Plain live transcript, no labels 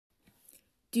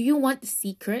Do you want the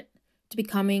secret to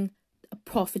becoming a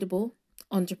profitable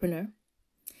entrepreneur?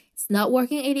 It's not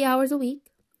working 80 hours a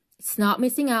week. It's not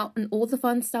missing out on all the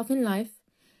fun stuff in life.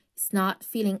 It's not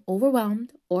feeling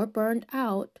overwhelmed or burned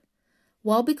out.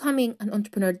 While becoming an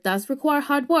entrepreneur does require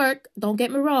hard work, don't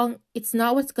get me wrong, it's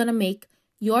not what's going to make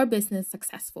your business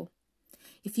successful.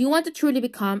 If you want to truly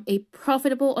become a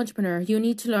profitable entrepreneur, you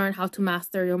need to learn how to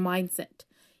master your mindset,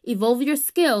 evolve your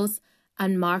skills,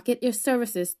 and market your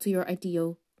services to your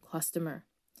ideal customer.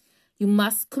 You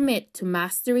must commit to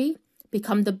mastery,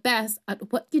 become the best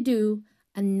at what you do,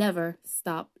 and never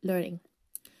stop learning.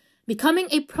 Becoming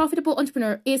a profitable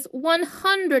entrepreneur is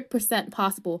 100%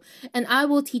 possible, and I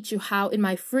will teach you how in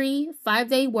my free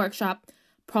 5-day workshop,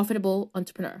 Profitable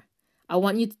Entrepreneur. I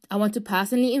want to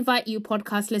personally invite you,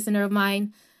 podcast listener of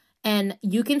mine, and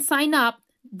you can sign up.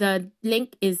 The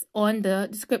link is on the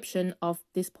description of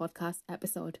this podcast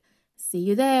episode. See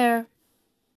you there.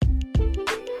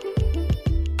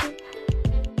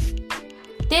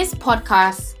 This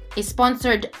podcast is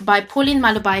sponsored by Pauline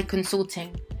Malubai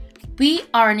Consulting. We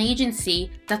are an agency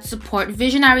that support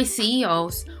visionary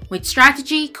CEOs with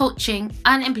strategy, coaching,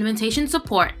 and implementation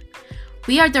support.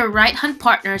 We are their right-hand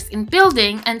partners in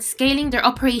building and scaling their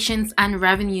operations and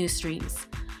revenue streams.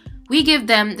 We give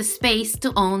them the space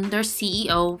to own their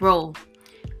CEO role.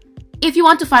 If you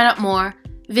want to find out more,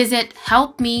 visit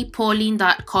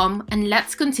helpmepauline.com and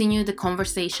let's continue the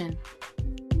conversation.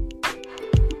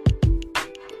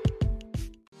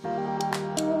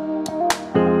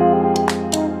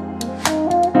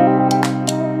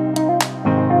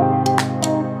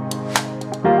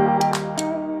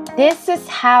 This is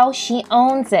How She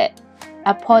Owns It,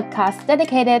 a podcast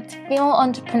dedicated to female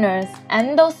entrepreneurs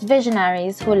and those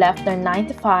visionaries who left their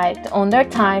 9-to-5 to own their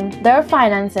time, their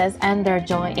finances, and their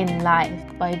joy in life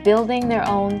by building their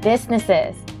own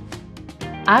businesses.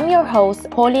 I'm your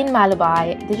host, Pauline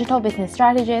Malubai, digital business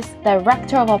strategist,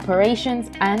 director of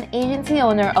operations, and agency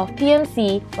owner of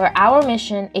PMC, where our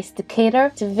mission is to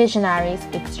cater to visionaries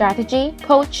with strategy,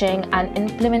 coaching, and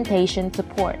implementation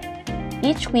support.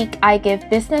 Each week, I give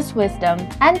business wisdom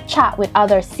and chat with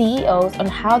other CEOs on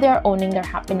how they are owning their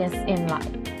happiness in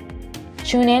life.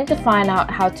 Tune in to find out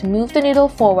how to move the needle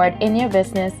forward in your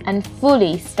business and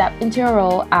fully step into your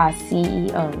role as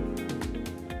CEO.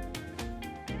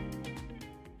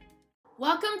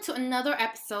 Welcome to another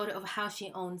episode of How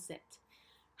She Owns It.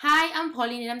 Hi, I'm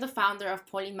Pauline and I'm the founder of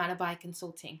Pauline Malubai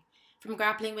Consulting. From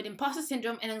grappling with imposter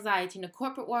syndrome and anxiety in the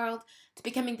corporate world to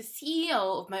becoming the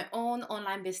CEO of my own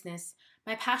online business,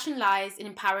 my passion lies in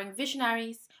empowering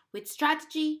visionaries with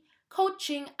strategy,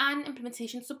 coaching, and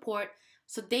implementation support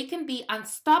so they can be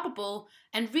unstoppable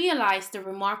and realize their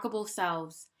remarkable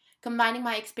selves. Combining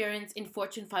my experience in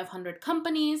Fortune 500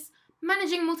 companies,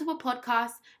 managing multiple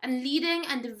podcasts, and leading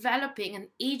and developing an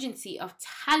agency of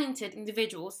talented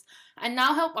individuals, I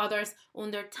now help others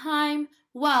own their time,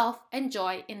 wealth, and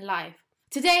joy in life.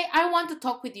 Today, I want to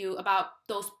talk with you about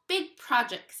those big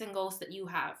projects and goals that you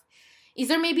have. Is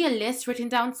there maybe a list written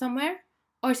down somewhere?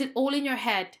 Or is it all in your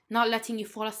head, not letting you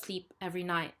fall asleep every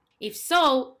night? If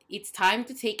so, it's time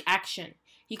to take action.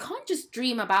 You can't just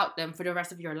dream about them for the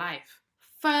rest of your life.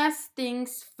 First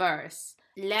things first,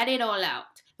 let it all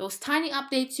out. Those tiny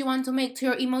updates you want to make to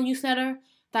your email newsletter,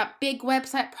 that big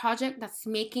website project that's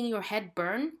making your head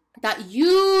burn, that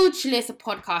huge list of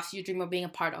podcasts you dream of being a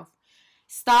part of.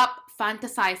 Stop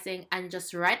fantasizing and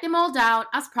just write them all down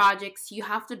as projects you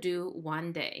have to do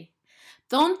one day.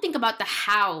 Don't think about the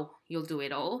how you'll do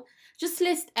it all. Just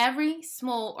list every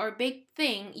small or big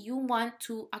thing you want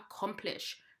to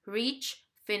accomplish, reach,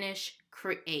 finish,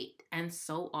 create, and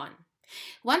so on.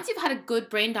 Once you've had a good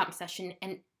brain dump session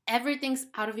and everything's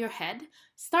out of your head,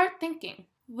 start thinking,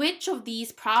 which of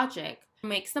these projects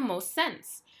makes the most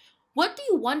sense? What do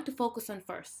you want to focus on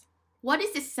first? What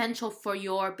is essential for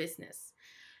your business?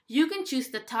 You can choose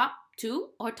the top 2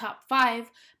 or top 5,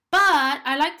 but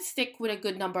I like to stick with a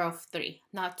good number of 3.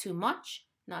 Not too much,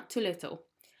 not too little.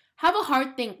 Have a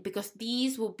hard think because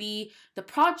these will be the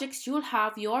projects you'll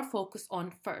have your focus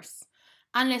on first.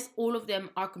 Unless all of them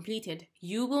are completed,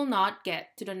 you will not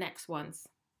get to the next ones.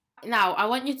 Now, I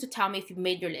want you to tell me if you've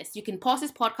made your list. You can pause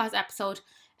this podcast episode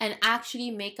and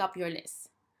actually make up your list.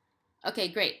 Okay,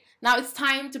 great. Now it's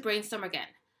time to brainstorm again.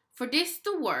 For this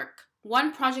to work,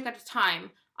 one project at a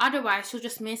time, otherwise you'll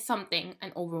just miss something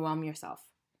and overwhelm yourself.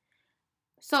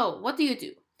 So, what do?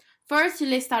 First, you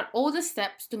list out all the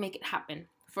steps to make it happen.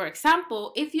 For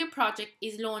example, if your project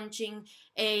is launching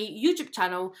a YouTube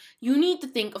channel, you need to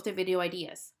think of the video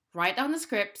ideas. Write down the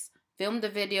scripts, film the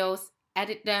videos,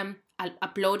 edit them,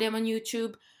 upload them on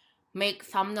YouTube, make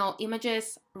thumbnail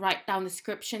images, write down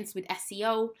descriptions with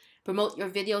SEO, promote your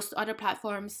videos to other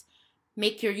platforms,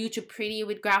 make your YouTube pretty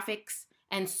with graphics,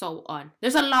 and so on.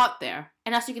 There's a lot there.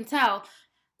 And as you can tell,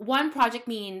 one project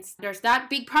means there's that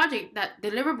big project, that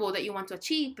deliverable that you want to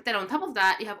achieve, but then on top of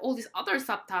that, you have all these other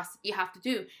subtasks you have to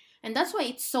do. And that's why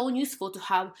it's so useful to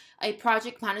have a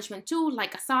project management tool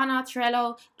like Asana,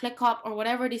 Trello, ClickUp, or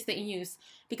whatever it is that you use,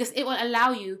 because it will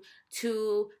allow you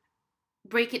to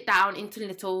break it down into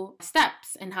little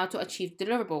steps and how to achieve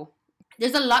deliverable.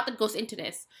 There's a lot that goes into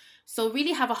this. So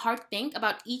really have a hard think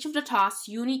about each of the tasks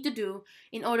you need to do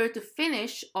in order to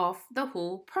finish off the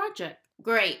whole project.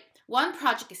 Great. One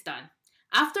project is done.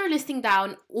 After listing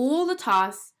down all the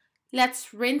tasks,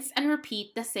 let's rinse and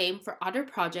repeat the same for other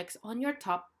projects on your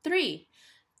top 3.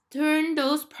 Turn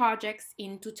those projects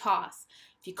into tasks.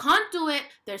 If you can't do it,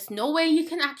 there's no way you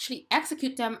can actually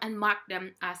execute them and mark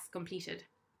them as completed.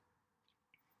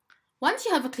 Once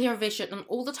you have a clear vision on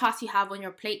all the tasks you have on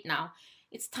your plate now,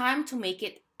 it's time to make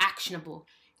it actionable.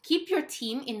 Keep your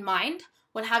team in mind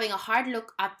while having a hard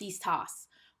look at these tasks.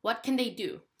 What can they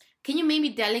do? Can you maybe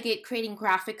delegate creating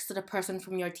graphics to the person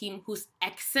from your team who's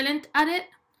excellent at it?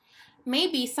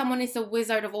 Maybe someone is a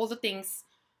wizard of all the things,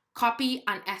 copy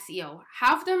and SEO.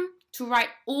 Have them to write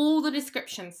all the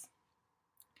descriptions.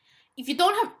 If you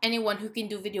don't have anyone who can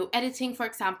do video editing, for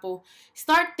example,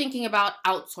 start thinking about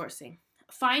outsourcing.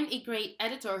 Find a great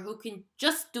editor who can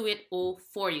just do it all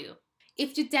for you.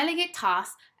 If you delegate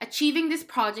tasks, achieving these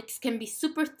projects can be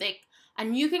super thick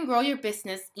and you can grow your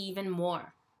business even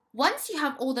more. Once you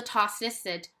have all the tasks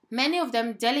listed, many of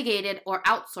them delegated or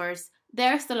outsourced,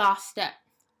 there's the last step,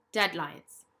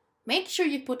 deadlines. Make sure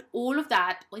you put all of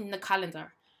that in the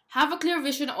calendar. Have a clear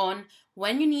vision on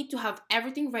when you need to have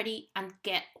everything ready and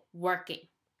get working.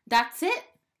 That's it.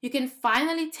 You can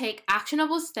finally take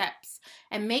actionable steps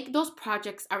and make those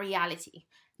projects a reality.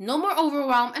 No more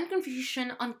overwhelm and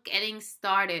confusion on getting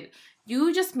started.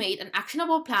 You just made an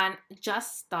actionable plan.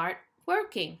 Just start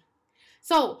working.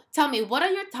 So tell me, what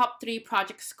are your top 3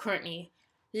 projects currently?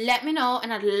 Let me know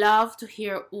and I'd love to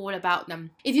hear all about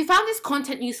them. If you found this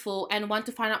content useful and want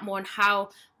to find out more on how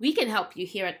we can help you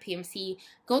here at PMC,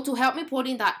 go to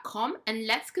helpmepauline.com and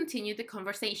let's continue the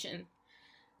conversation.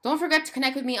 Don't forget to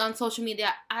connect with me on social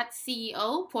media at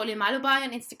CEO Pauline Malubay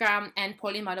on Instagram and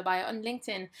Pauline Malubay on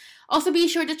LinkedIn. Also be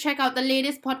sure to check out the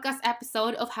latest podcast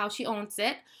episode of How She Owns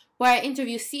It, where I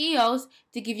interview CEOs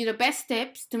to give you the best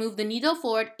tips to move the needle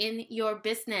forward in your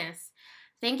business.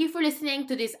 Thank you for listening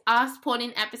to this Ask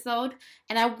Pauline episode,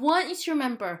 and I want you to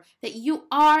remember that you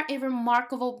are a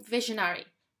remarkable visionary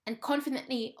and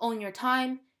confidently own your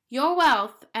time, your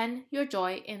wealth, and your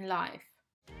joy in life.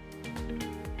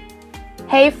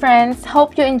 Hey friends,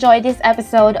 hope you enjoyed this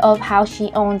episode of How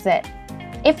She Owns It.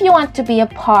 If you want to be a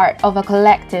part of a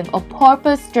collective of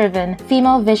purpose-driven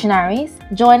female visionaries,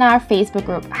 join our Facebook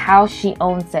group How She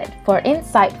Owns It for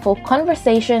insightful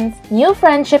conversations, new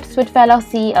friendships with fellow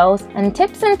CEOs, and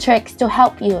tips and tricks to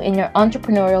help you in your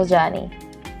entrepreneurial journey.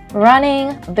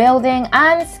 Running, building,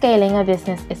 and scaling a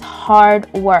business is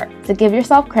hard work, so give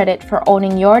yourself credit for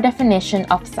owning your definition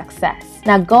of success.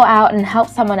 Now go out and help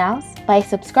someone else by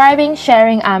subscribing,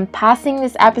 sharing, and passing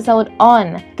this episode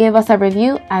on. Give us a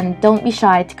review and don't be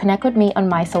shy to connect with me on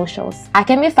my socials. I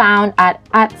can be found at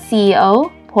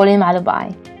CEO Pauline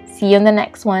Malubay. See you in the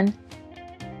next one.